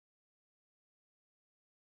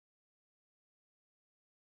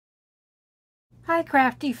Hi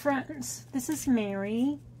crafty friends, this is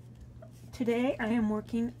Mary. Today I am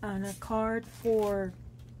working on a card for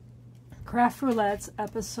Craft Roulette's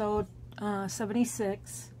episode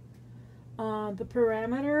 76. The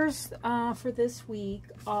parameters for this week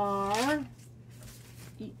are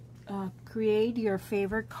create your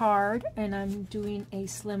favorite card, and I'm doing a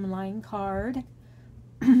slimline card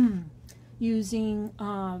using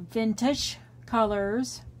vintage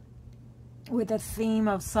colors with a theme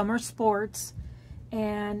of summer sports,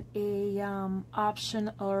 and a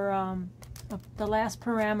option, or the last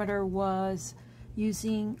parameter was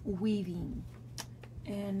using weaving.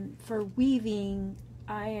 And for weaving,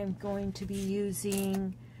 I am going to be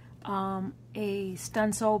using a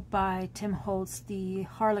stencil by Tim Holtz, the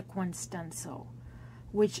Harlequin stencil,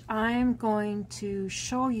 which I'm going to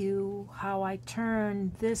show you how I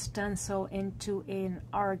turn this stencil into an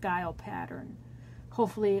argyle pattern.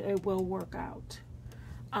 Hopefully it will work out.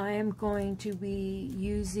 I am going to be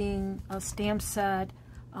using a stamp set,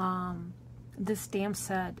 this stamp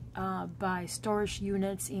set by Storage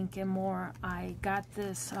Units Ink and More. I got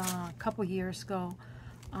this a couple years ago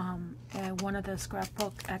at one of the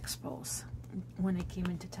scrapbook expos when it came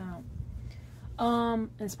into town.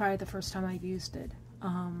 It's probably the first time I've used it.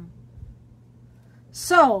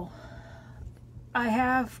 So I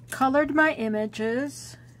have colored my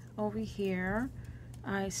images over here.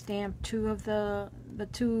 I stamped two of the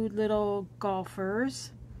two little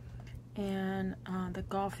golfers, and the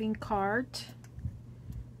golfing cart,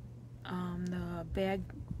 the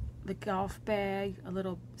golf bag, a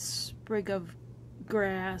little sprig of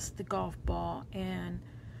grass, the golf ball, and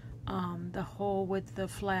the hole with the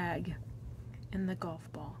flag and the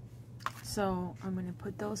golf ball. So I'm going to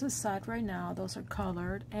put those aside right now. Those are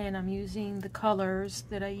colored, and I'm using the colors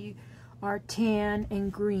that are tan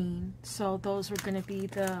and green. So those are going to be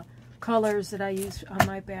the colors that I use on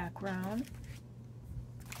my background.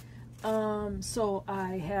 So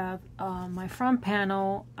I have my front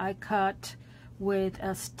panel I cut with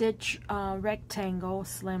a stitch rectangle,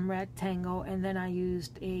 slim rectangle, and then I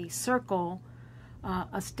used a circle,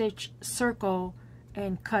 a stitch circle,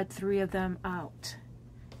 and cut 3 of them out.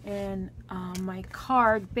 And my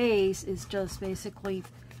card base is just basically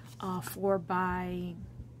 4 by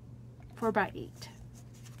 8.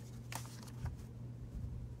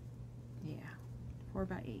 Yeah, 4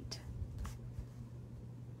 by 8.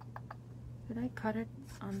 Did I cut it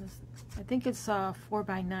on this? I think it's 4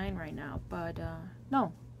 by 9 right now, but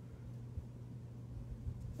no.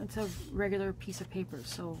 It's a regular piece of paper,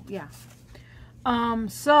 so yeah.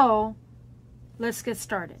 So let's get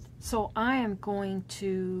started. So I am going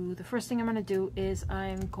to, the first thing I'm going to do is I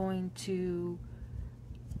am going to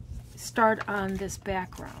start on this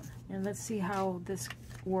background, and let's see how this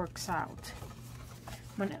works out.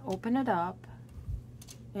 I'm going to open it up,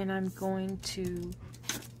 and I'm going to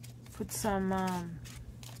put some, I'm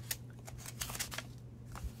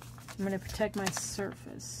going to protect my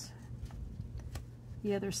surface,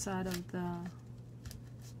 the other side of the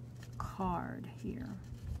card here,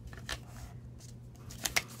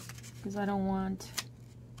 because I don't want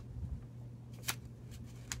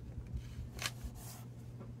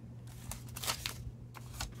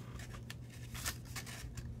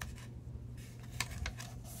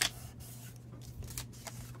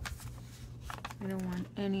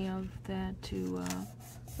any of that to,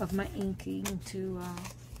 of my inking to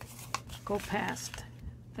go past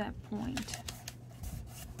that point.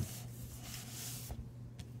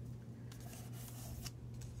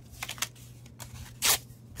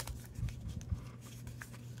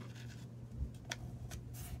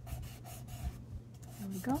 There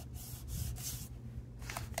we go.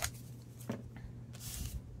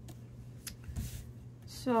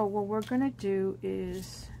 So what we're going to do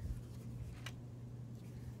is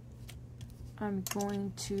I'm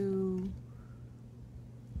going to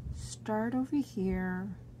start over here,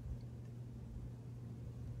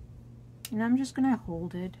 and I'm just going to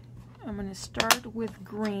hold it. I'm going to start with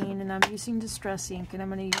green, and I'm using Distress ink, and I'm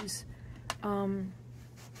going to use, I'm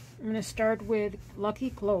going to start with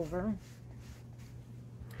Lucky Clover,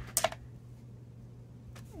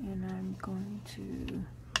 and I'm going to,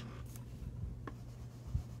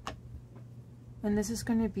 and this is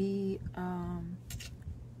going to be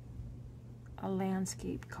a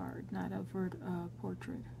landscape card, not a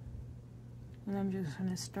portrait. And I'm just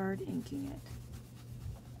going to start inking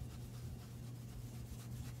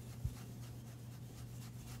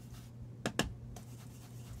it.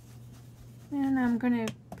 And I'm going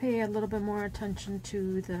to pay a little bit more attention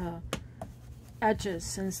to the edges,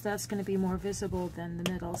 since that's going to be more visible than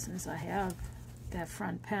the middle, since I have that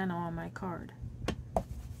front panel on my card.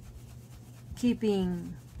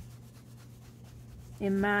 Keeping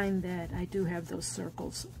in mind that I do have those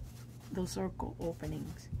circles, those circle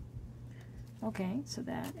openings. Okay, so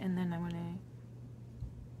that, and then I'm going to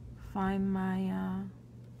find my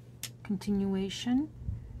continuation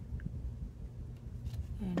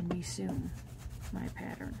and resume my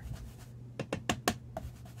pattern.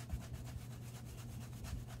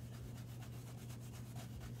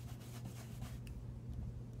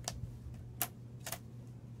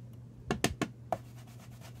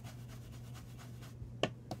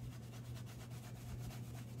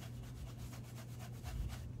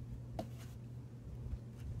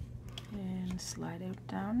 Slide it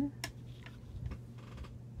down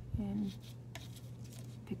and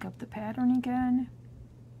pick up the pattern again.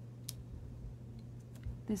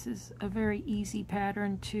 This is a very easy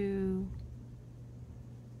pattern to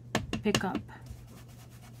pick up.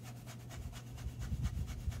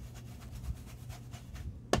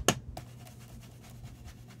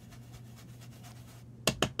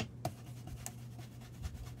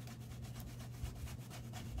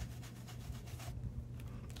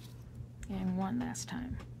 And one last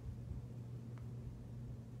time.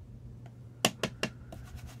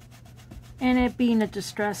 And it being a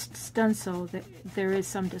distressed stencil, there is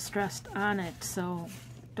some distress on it, so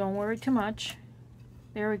don't worry too much.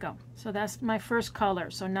 There we go. So that's my first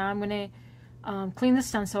color. So now I'm going to clean the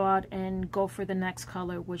stencil out and go for the next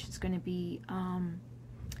color, which is going to be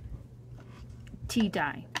tea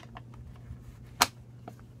dye.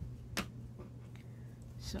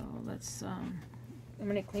 So let's I'm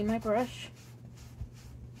going to clean my brush.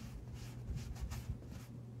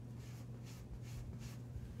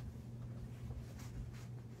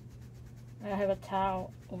 I have a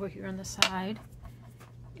towel over here on the side.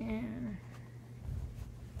 And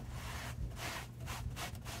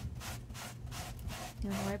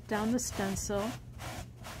wipe down the stencil.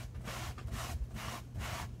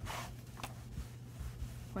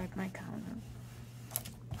 Wipe my counter.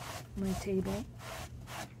 My table.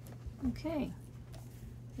 Okay.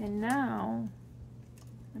 And now,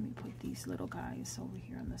 let me put these little guys over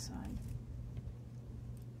here on the side.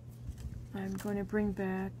 I'm going to bring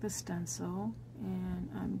back the stencil and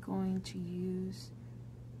I'm going to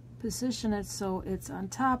position it so it's on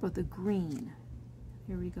top of the green.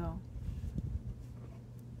 Here we go.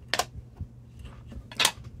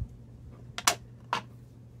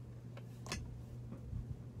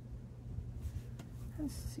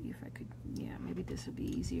 Let's see if I could, yeah, maybe this would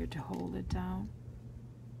be easier to hold it down.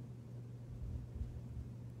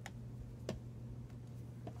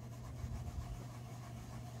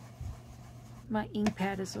 My ink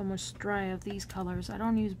pad is almost dry of these colors. I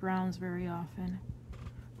don't use browns very often,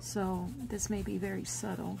 so this may be very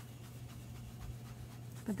subtle,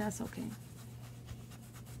 but that's okay.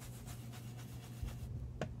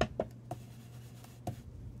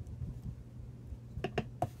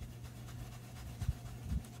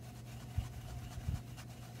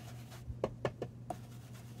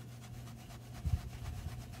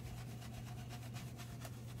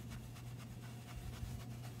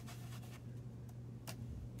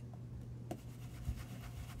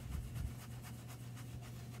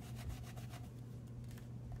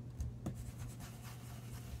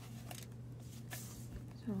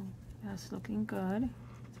 So that's looking good.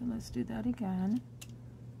 So let's do that again.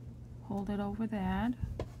 Hold it over that.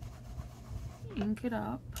 Ink it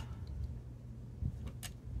up.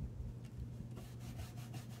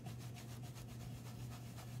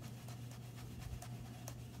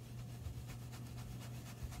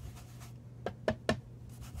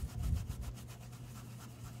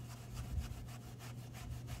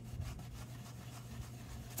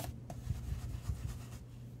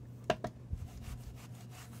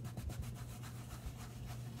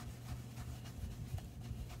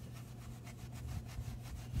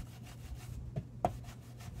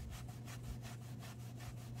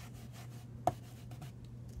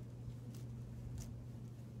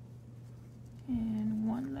 And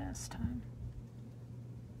one last time.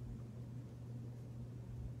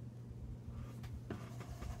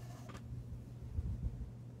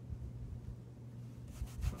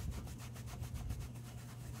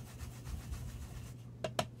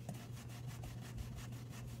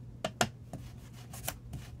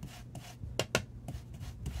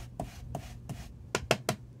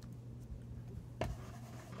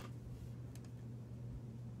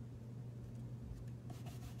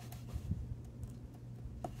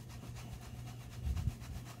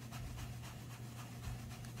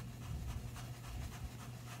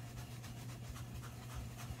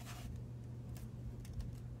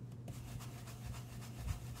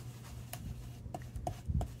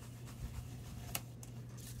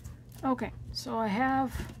 Okay, so I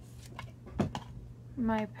have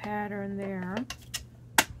my pattern there.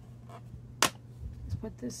 Let's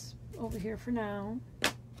put this over here for now.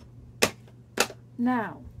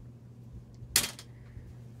 Now,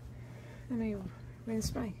 let me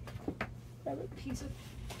rinse my, grab a piece of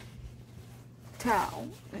towel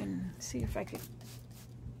and see if I could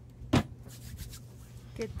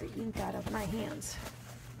get the ink out of my hands.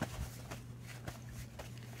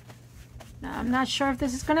 Now, I'm not sure if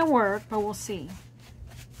this is going to work, but we'll see.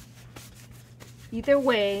 Either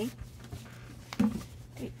way,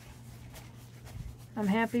 I'm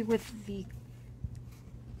happy with the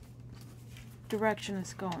direction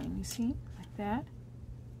it's going. You see? Like that.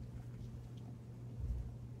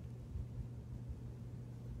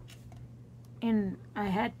 And I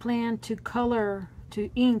had planned to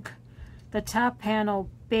ink the top panel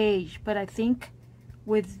beige, but I think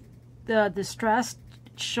with the distress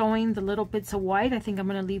showing the little bits of white, I think I'm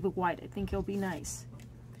going to leave it white. I think it'll be nice.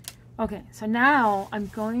 Okay, so now I'm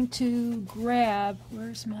going to grab,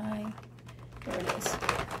 where's my, there it is.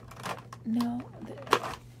 No,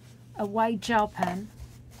 a white gel pen.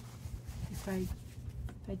 If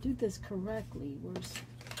I do this correctly, where's,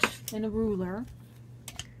 and a ruler.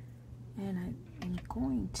 And I'm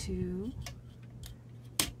going to,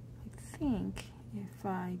 I think if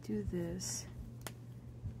I do this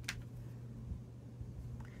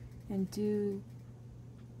and do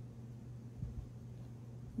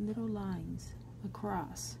little lines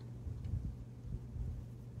across.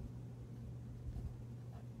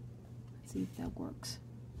 Let's see if that works.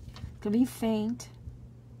 It's gonna be faint.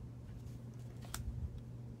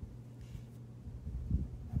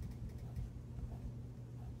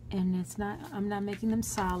 And it's not, I'm not making them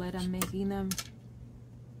solid, I'm making them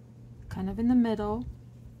kind of in the middle.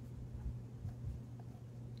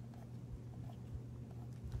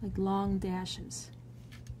 Like long dashes.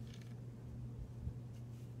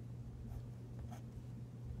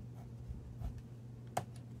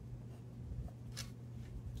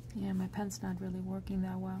 Yeah, my pen's not really working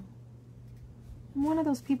that well. I'm one of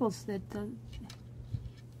those people that does.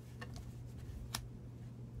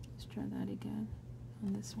 Let's try that again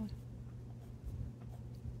on this one.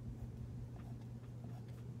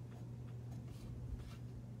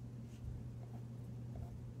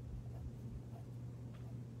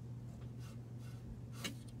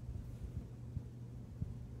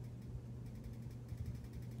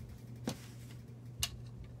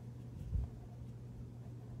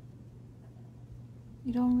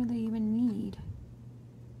 You don't really even need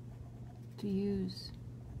to use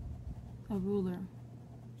a ruler.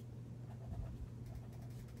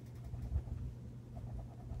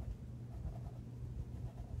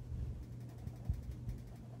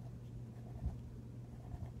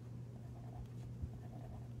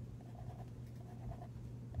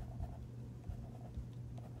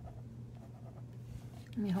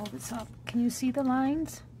 Let me hold this up. Can you see the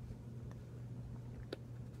lines?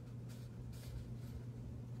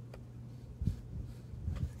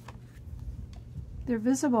 They're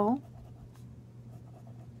visible.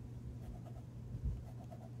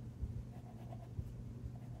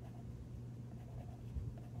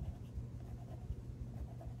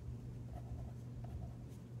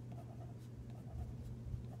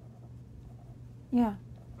 Yeah.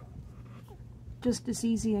 Just as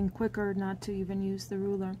easy and quicker not to even use the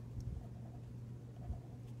ruler.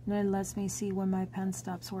 And it lets me see when my pen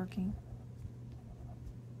stops working.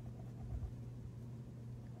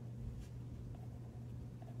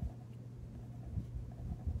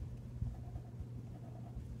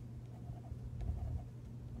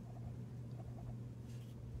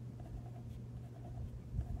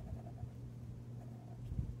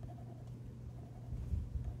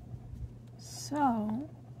 So,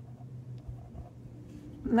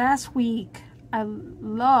 last week I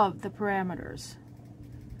loved the parameters.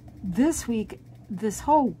 This week, this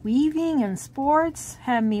whole weaving and sports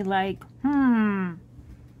had me like,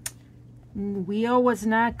 Wheel was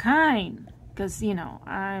not kind, because, you know,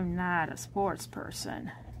 I'm not a sports person.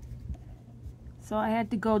 So I had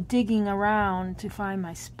to go digging around to find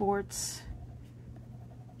my sports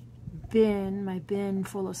bin, my bin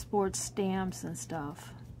full of sports stamps and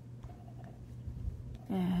stuff.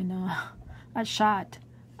 And I shot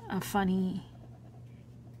a funny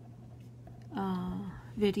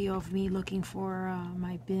video of me looking for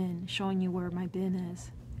my bin, showing you where my bin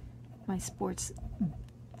is, my sports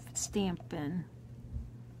stamp bin.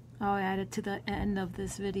 I'll add it to the end of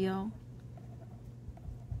this video,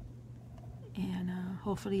 and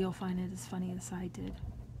hopefully you'll find it as funny as I did.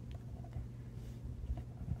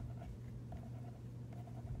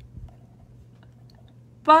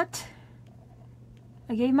 But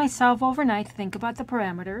I gave myself overnight to think about the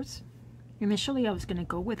parameters, Initially, I was going to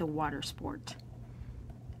go with a water sport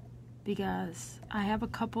because I have a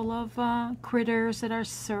couple of critters that are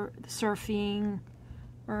surfing,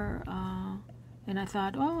 or and I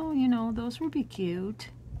thought, oh, you know, those would be cute.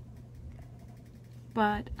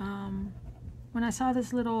 But when I saw this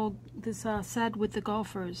set with the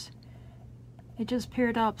golfers, it just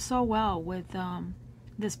paired up so well with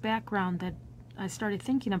this background that I started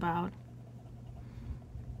thinking about,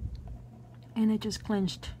 and it just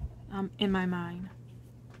clinched in my mind.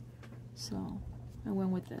 So I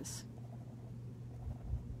went with this.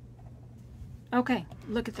 Okay,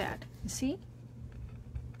 look at that. You see?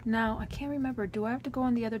 Now, I can't remember. Do I have to go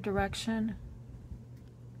in the other direction?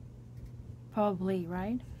 Probably,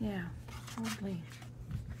 right? Yeah, probably.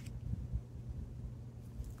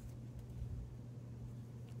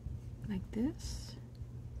 Like this?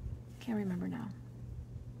 Can't remember now.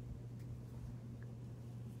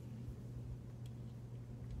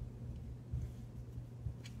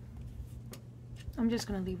 I'm just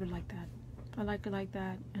going to leave it like that. I like it like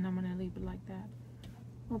that, and I'm going to leave it like that.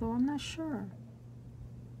 Although I'm not sure.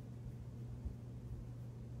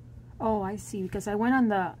 Oh, I see, because I went on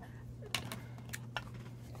the...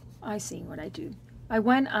 I see what I do. I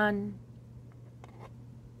went on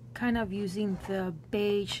kind of using the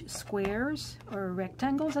beige squares or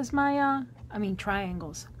rectangles as my, I mean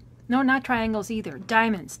triangles. No, not triangles either.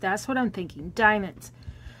 Diamonds. That's what I'm thinking. Diamonds.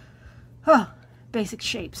 Oh, basic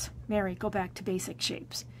shapes. Mary, go back to basic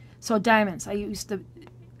shapes. So diamonds. I used the...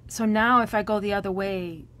 So now if I go the other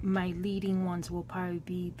way, my leading ones will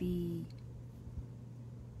probably be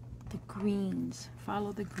the greens.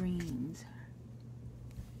 Follow the greens.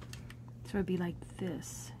 So it'd be like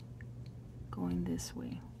this, going this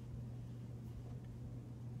way.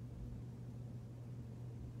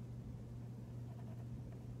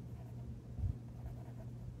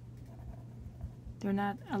 They're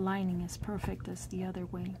not aligning as perfect as the other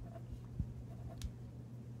way.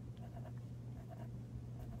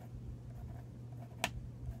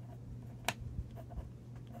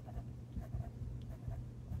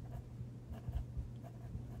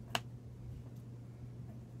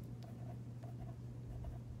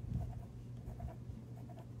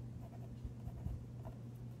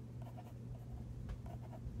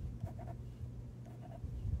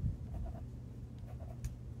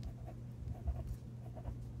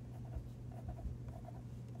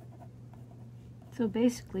 So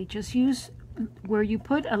basically, just use where you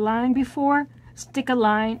put a line before, stick a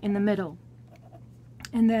line in the middle,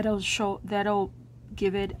 and that'll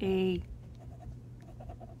give it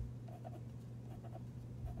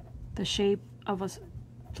the shape of a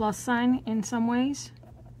plus sign in some ways,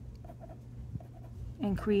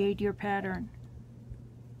 and create your pattern.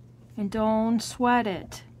 And don't sweat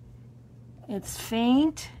it. It's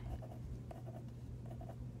faint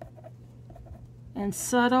and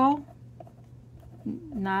subtle.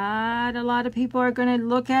 Not a lot of people are going to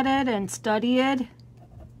look at it and study it.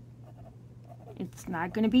 It's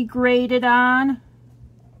not going to be graded on.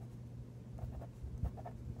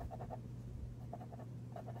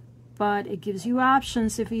 But it gives you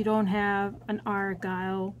options if you don't have an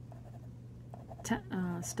argyle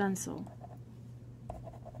stencil.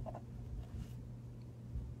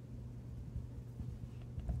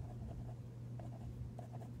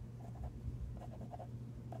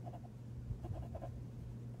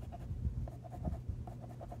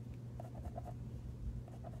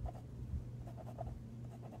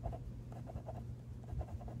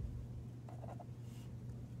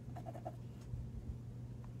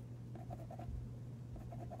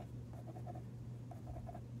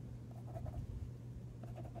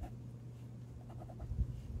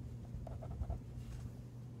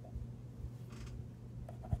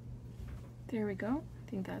 There we go. I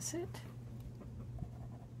think that's it.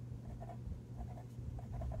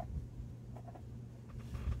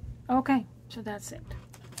 Okay, so that's it.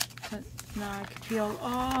 So now I can peel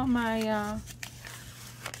all my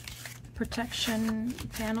protection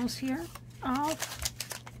panels here off.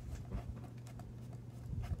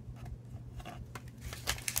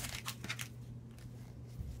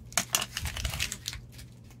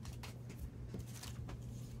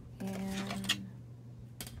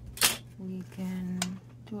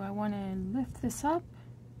 Do I want to lift this up?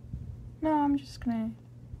 No, I'm just gonna...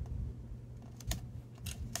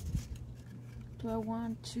 Do I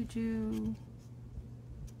want to do...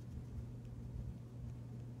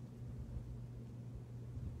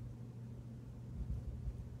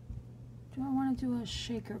 Do I want to do a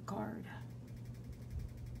shaker card?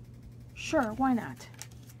 Sure, why not?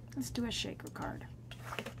 Let's do a shaker card.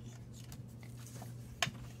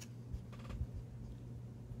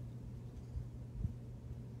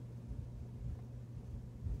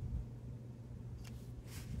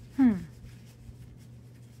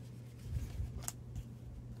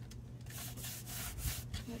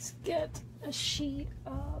 get a sheet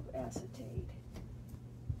of acetate.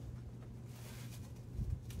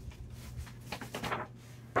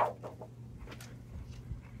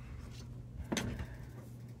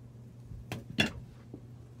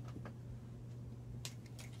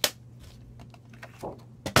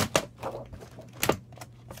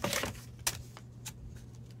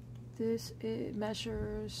 This, it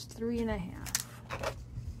measures 3.5,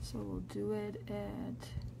 so we'll do it at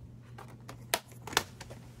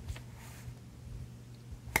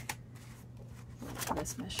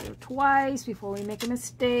let's measure twice before we make a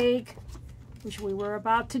mistake, which we were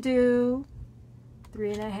about to do.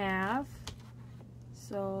 3.5,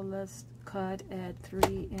 so let's cut at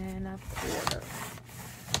 3.25.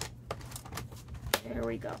 There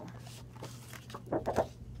we go.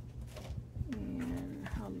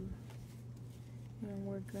 And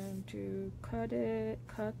we're going to cut a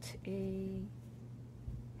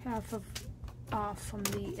half off from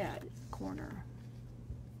the corner.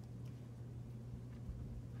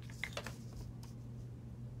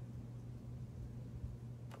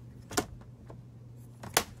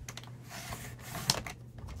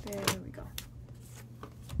 There we go.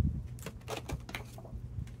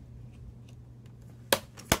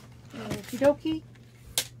 Okie dokie.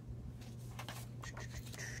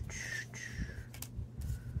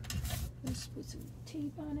 Let's put some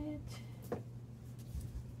tape on it.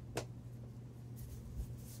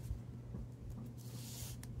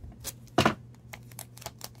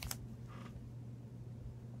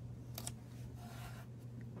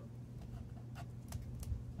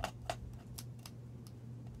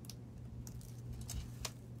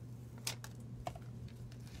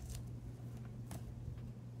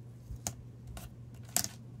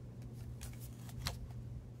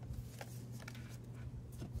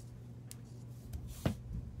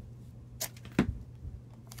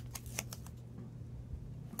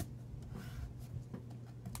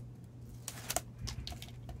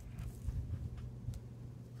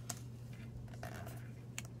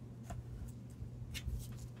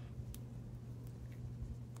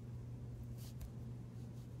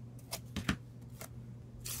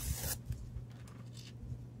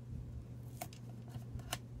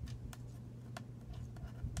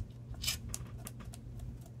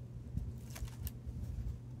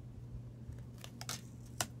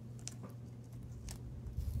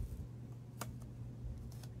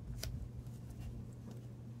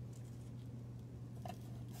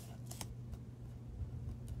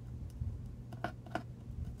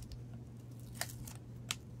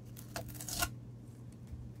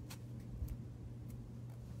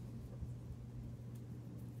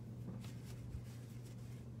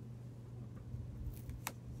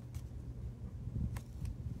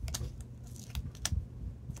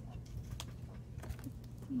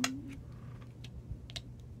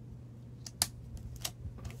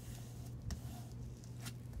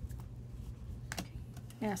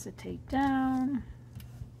 Acetate down.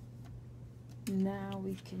 Now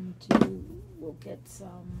we can do, we'll get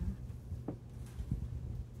some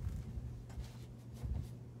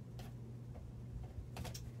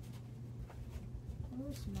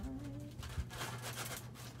where's my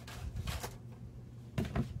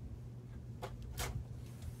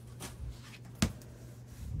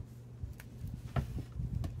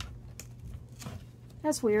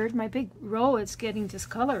that's weird, my big roll is getting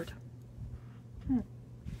discolored.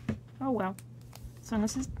 Oh well, as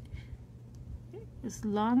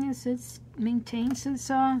long as it maintains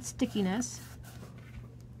its stickiness.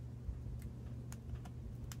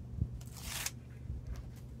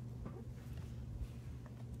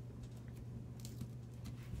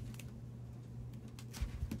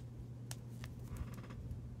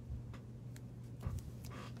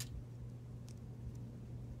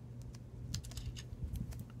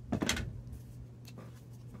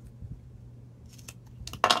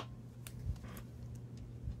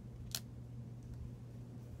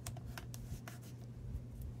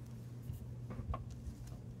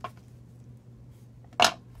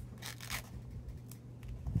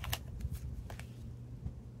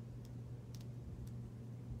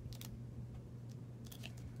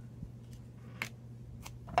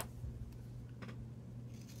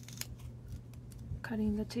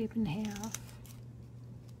 Cutting the tape in half.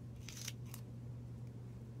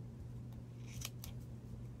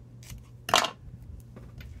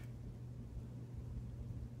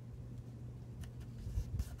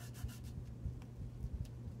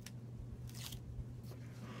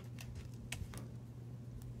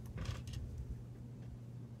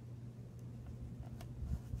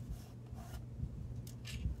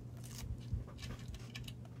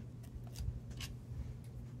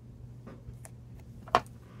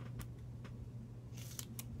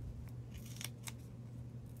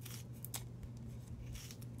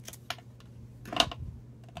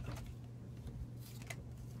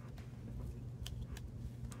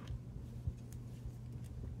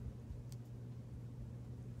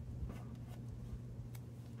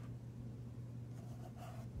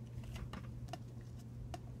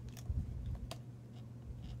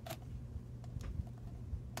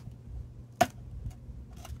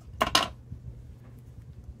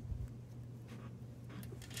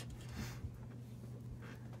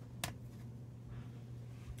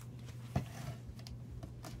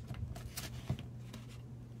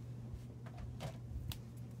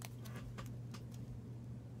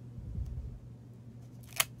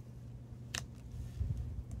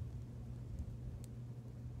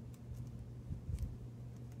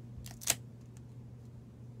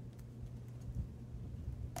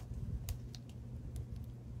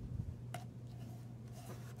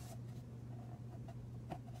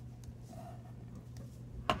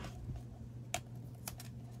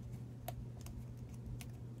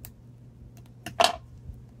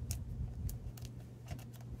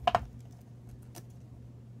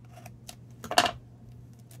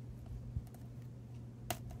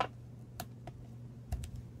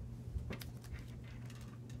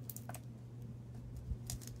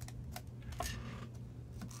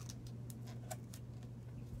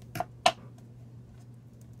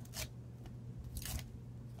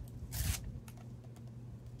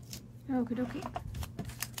 Okie dokie.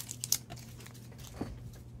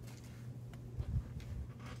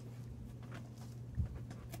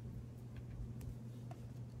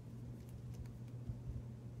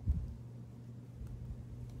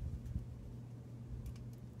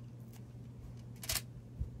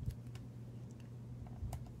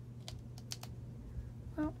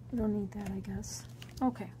 Well, we don't need that, I guess.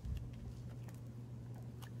 Okay.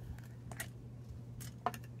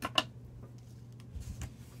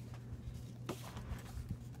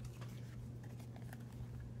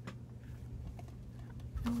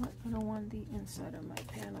 I don't want the inside of my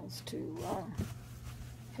panels to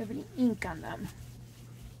have any ink on them.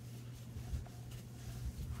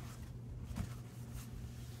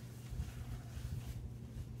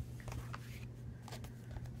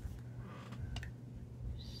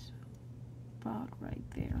 So, about right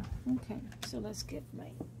there. Okay, so let's get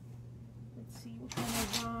let's see what kind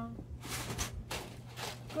of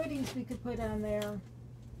goodies we could put on there.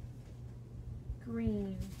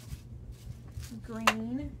 Green.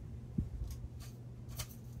 Green.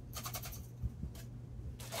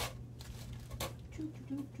 Do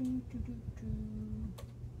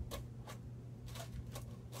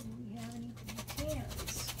we have any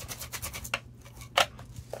cans?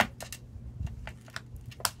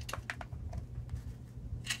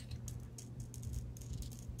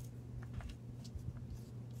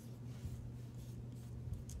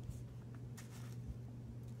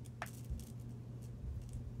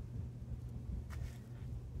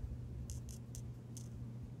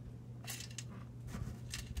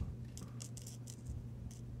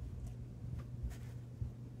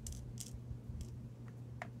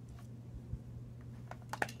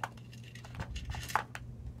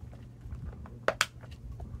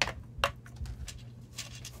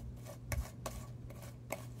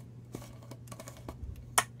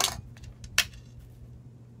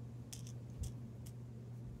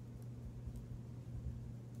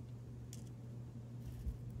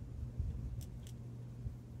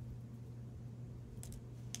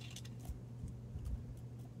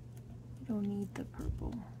 Don't need the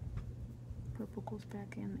purple. Purple goes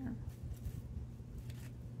back in there.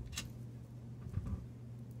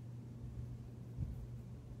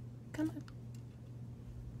 Come on.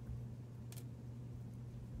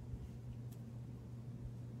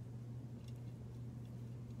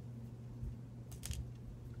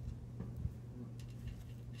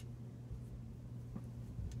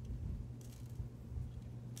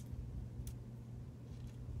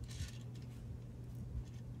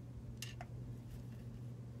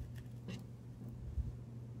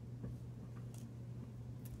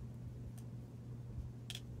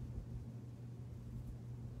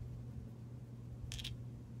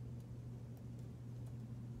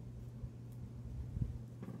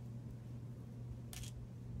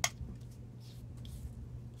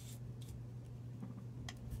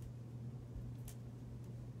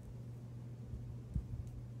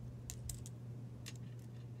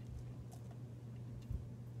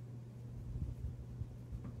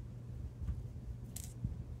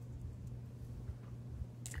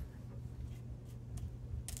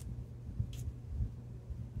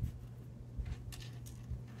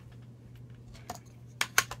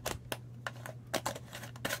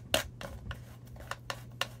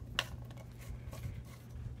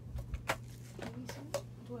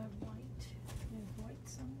 Do I have white? Do I have white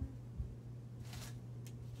somewhere?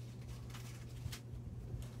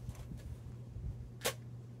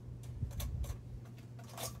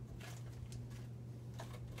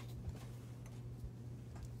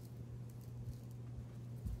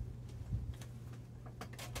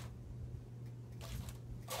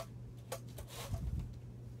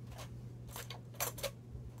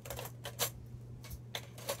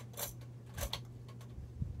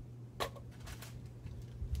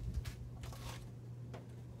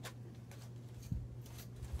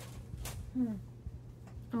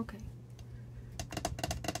 Okay.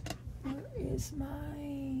 Where is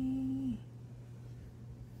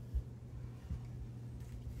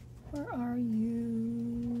where are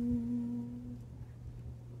you?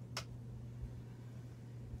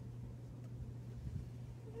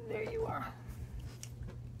 There you are.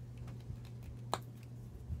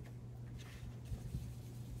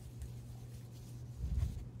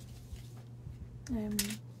 I'm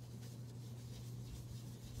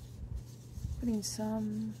putting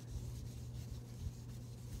some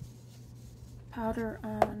powder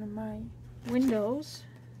on my windows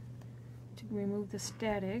to remove the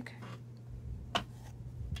static.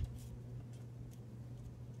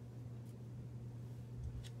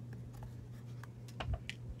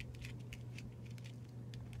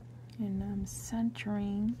 And I'm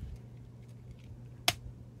centering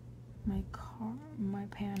my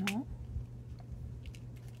panel.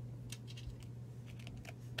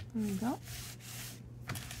 There we go.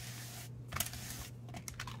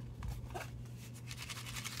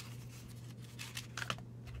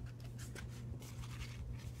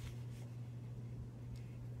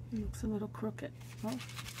 It looks a little crooked. Oh.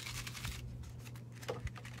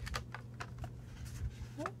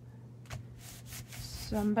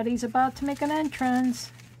 Somebody's about to make an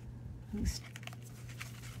entrance.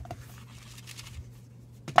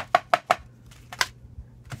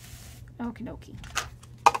 Okie dokie.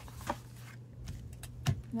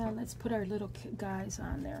 Now let's put our little guys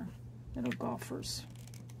on there, little golfers.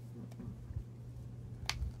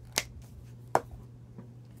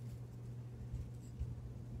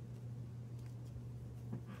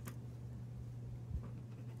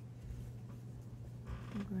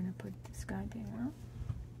 I'm going to put this guy there,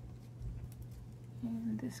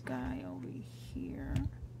 and this guy over here,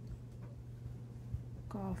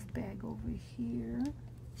 golf bag over here,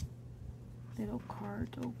 little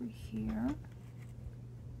cart over here.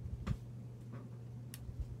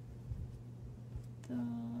 The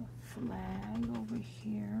flag over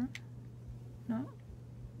here. No?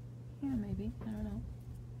 Yeah, maybe. I don't know.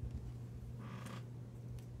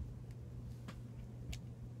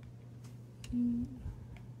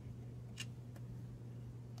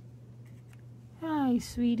 Hi,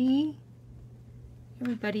 sweetie.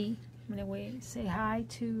 Everybody, I'm going to say hi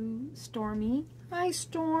to Stormy. Hi,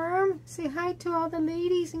 Storm. Say hi to all the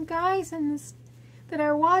ladies and guys in this, that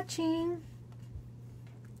are watching.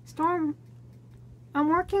 Storm, I'm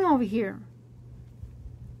working over here.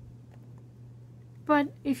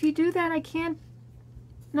 But if you do that, I can't,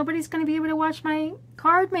 nobody's going to be able to watch my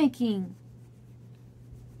card making.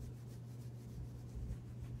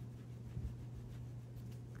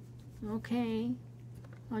 Okay,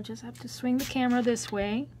 I'll just have to swing the camera this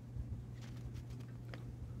way.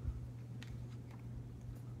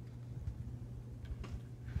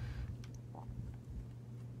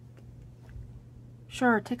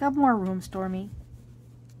 Sure, take up more room, Stormy.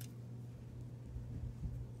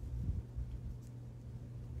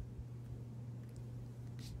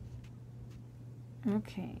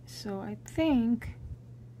 Okay, so I think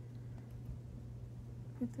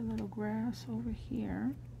put the little grass over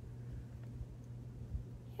here.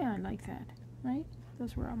 Yeah, I like that, right?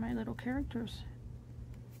 Those were all my little characters.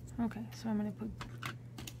 Okay, so I'm going to put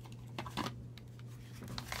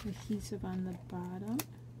adhesive on the bottom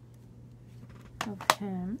of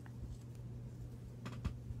him.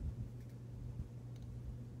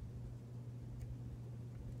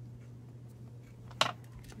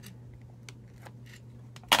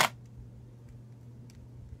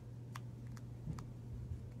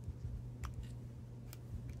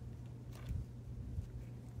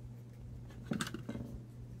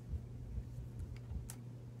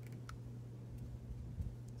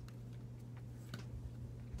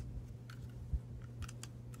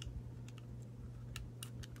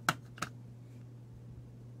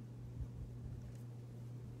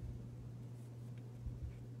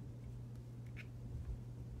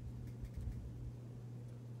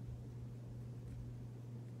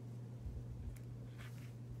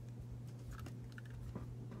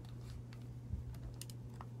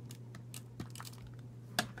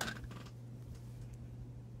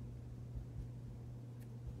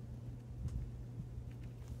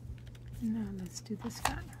 Now let's do this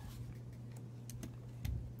guy.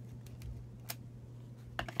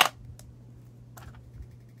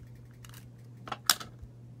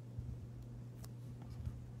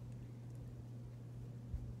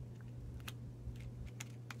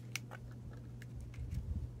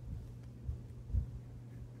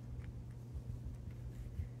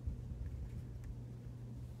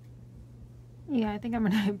 Yeah, I think I'm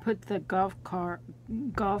gonna put the golf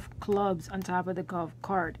clubs on top of the golf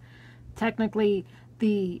cart. Technically,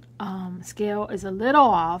 the scale is a little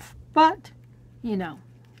off, but you know,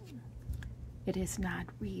 it is not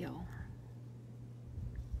real.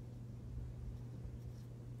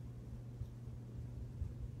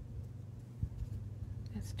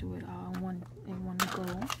 Let's do it all in one go.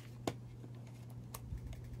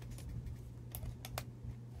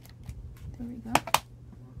 There we go.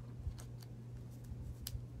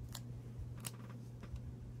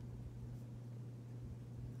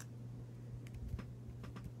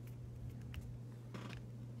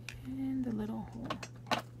 And the little hole.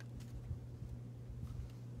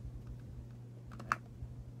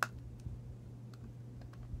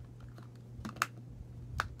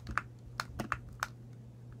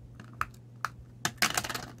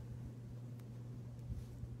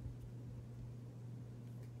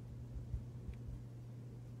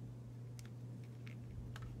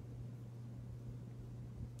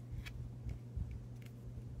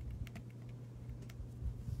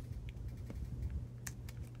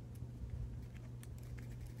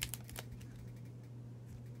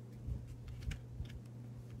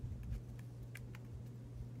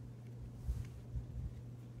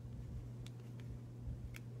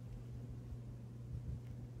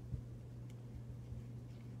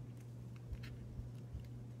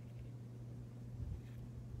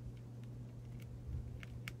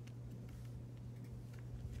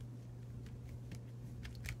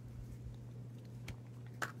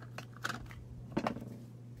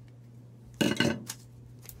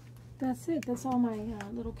 that's it. That's all my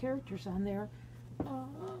little characters on there.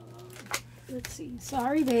 Let's see.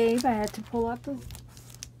 Sorry, babe. I had to pull out the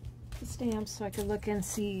stamps so I could look and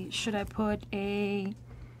see. Should I put a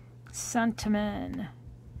sentiment?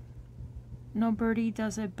 Nobody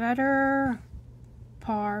does it better.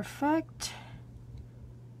 Perfect.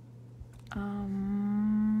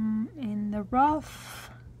 In the rough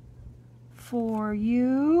for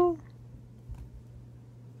you.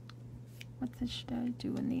 What should I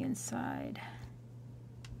do in the inside?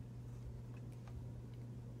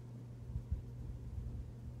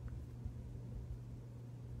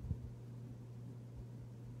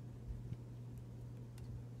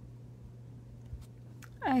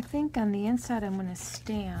 I think on the inside I'm going to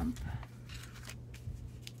stamp.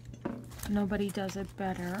 Nobody does it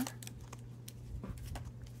better.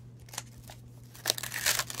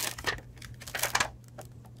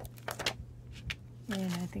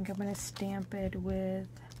 And I think I'm going to stamp it with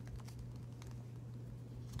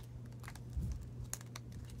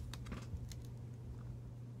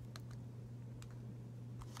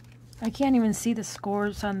I can't even see the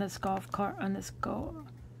scores on this golf cart, on this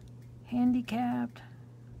handicapped.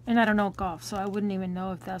 And I don't know golf, so I wouldn't even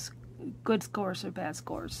know if that's good scores or bad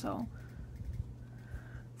scores, so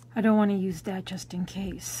I don't want to use that just in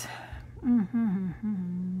case.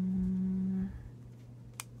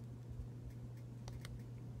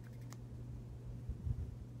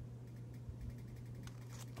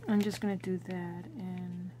 I'm just going to do that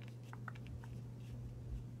and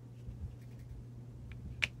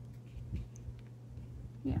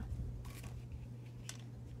yeah.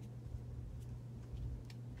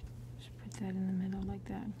 Just put that in the middle like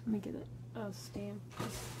that. Let me get a stamp.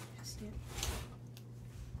 Stamp.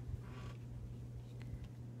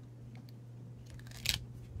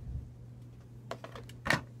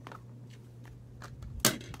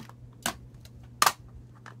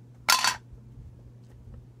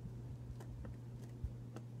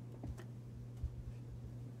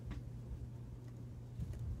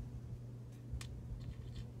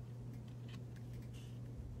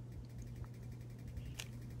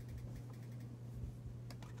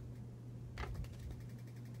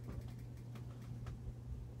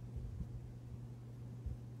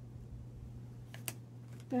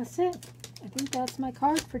 That's it. I think that's my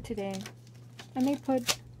card for today. I may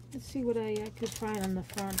put, let's see what I could find on the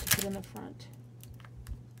front to put in the front.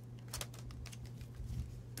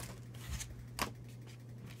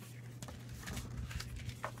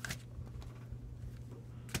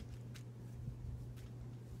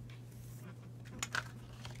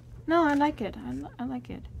 No, I like it. I like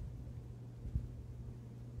it.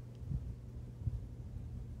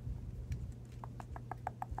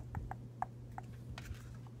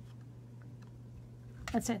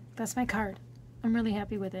 That's it. That's my card. I'm really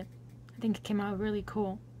happy with it. I think it came out really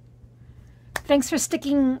cool. Thanks for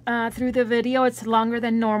sticking through the video. It's longer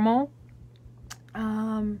than normal.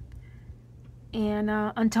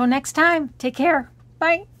 Until next time, take care.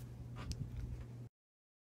 Bye.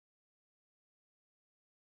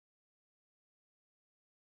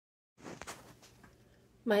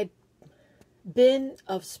 My bin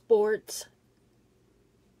of sports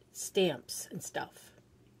stamps and stuff.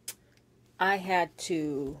 I had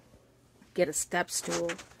to get a step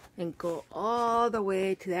stool and go all the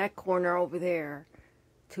way to that corner over there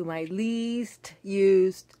to my least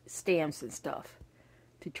used stamps and stuff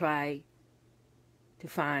to try to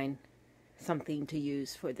find something to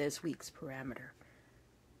use for this week's parameter.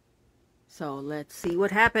 So let's see what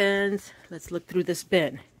happens. Let's look through this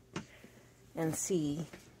bin and see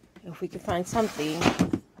if we can find something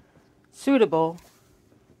suitable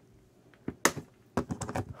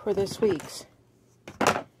for this week's.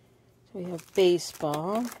 So we have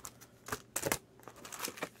baseball.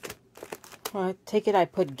 Well, I take it I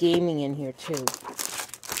put gaming in here too.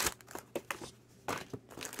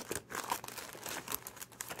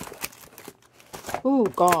 Ooh,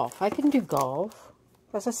 golf. I can do golf.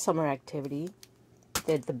 That's a summer activity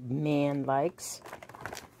that the man likes.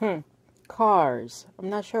 Cars. I'm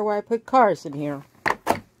not sure why I put cars in here.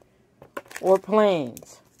 Or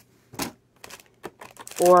planes.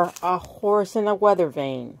 Or a horse in a weather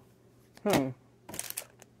vane.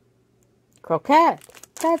 Croquet.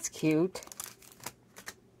 That's cute.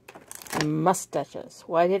 Mustaches.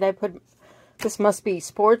 Why did I put... This must be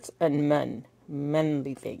sports and men.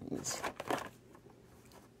 Manly things.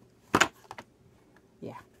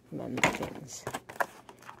 Yeah, manly things.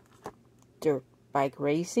 Dirt bike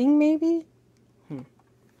racing, maybe?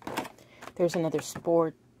 There's another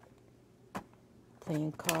sport.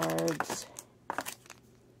 Playing cards.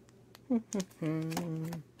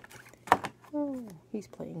 Oh, he's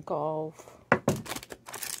playing golf.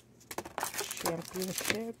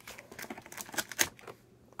 championship.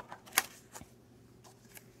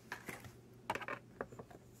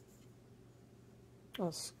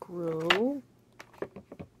 A screw.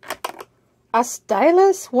 A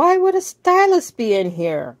stylus? Why would a stylus be in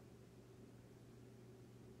here?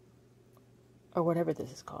 Or whatever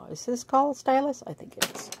this is called. Is this called stylus? I think it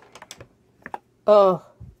is. Oh,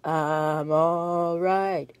 I'm all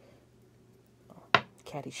right. Oh,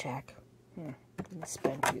 Caddyshack.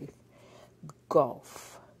 Spendtooth.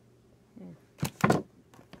 Golf.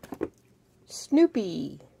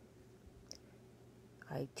 Snoopy.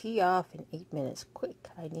 I tee off in 8 minutes. Quick,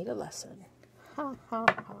 I need a lesson. Ha ha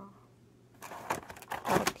ha.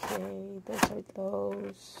 Okay, those are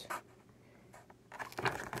those.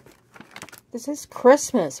 This is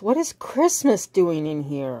Christmas. What is Christmas doing in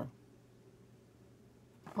here?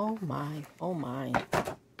 Oh my, oh my.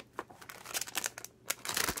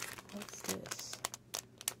 What's this?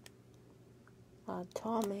 A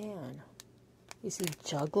tall man. Is he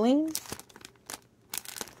juggling?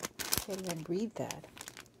 Can't even read that.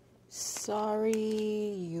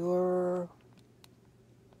 Sorry, you're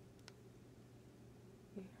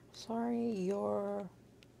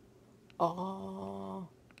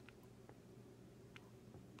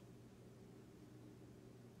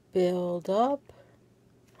build up.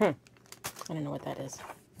 I don't know what that is.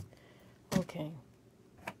 Okay.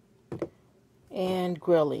 And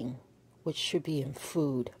grilling, which should be in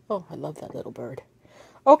food. Oh, I love that little bird.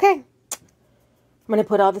 Okay. I'm going to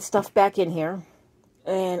put all the stuff back in here.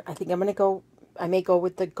 And I think I'm going to go, I may go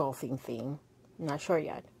with the golfing theme. I'm not sure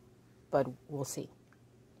yet, but we'll see.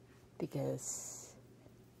 Because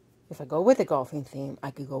if I go with the golfing theme,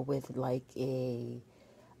 I could go with like a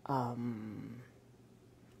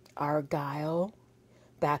argyle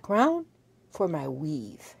background for my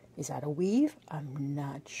weave. Is that a weave? I'm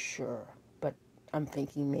not sure, but I'm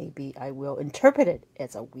thinking maybe I will interpret it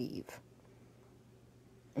as a weave.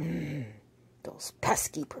 Those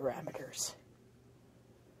pesky parameters.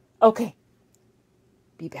 Okay,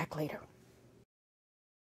 be back later.